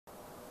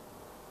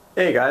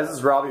Hey guys, this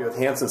is Robbie with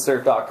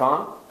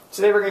HansonSurf.com.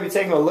 Today we're going to be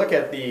taking a look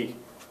at the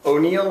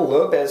Oneill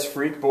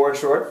Lopezfreak board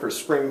short for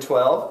Spring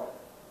 12.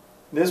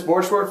 This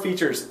board short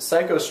features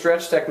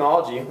Psychostretch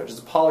technology, which is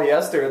a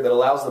polyester that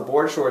allows the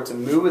board short to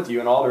move with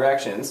you in all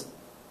directions.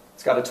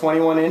 It's got a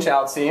 21-inch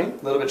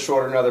outseam, a little bit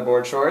shorter than other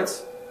board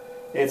shorts.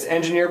 It's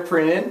engineered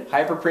printed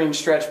Hyperprene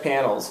Stretch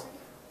Panels.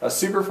 A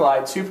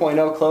Superfly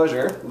 2.0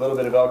 closure, a little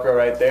bit of Velcro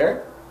right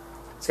there.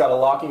 It's got a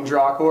locking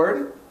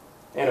Drawcord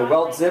and a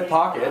Welt Zipper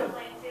Pocket.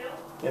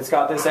 It's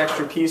got this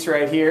extra piece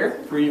right here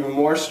for even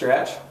more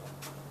stretch.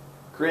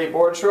 Great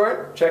board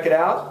short. Check it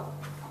out.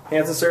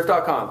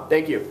 HansonSurf.com.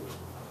 Thank you.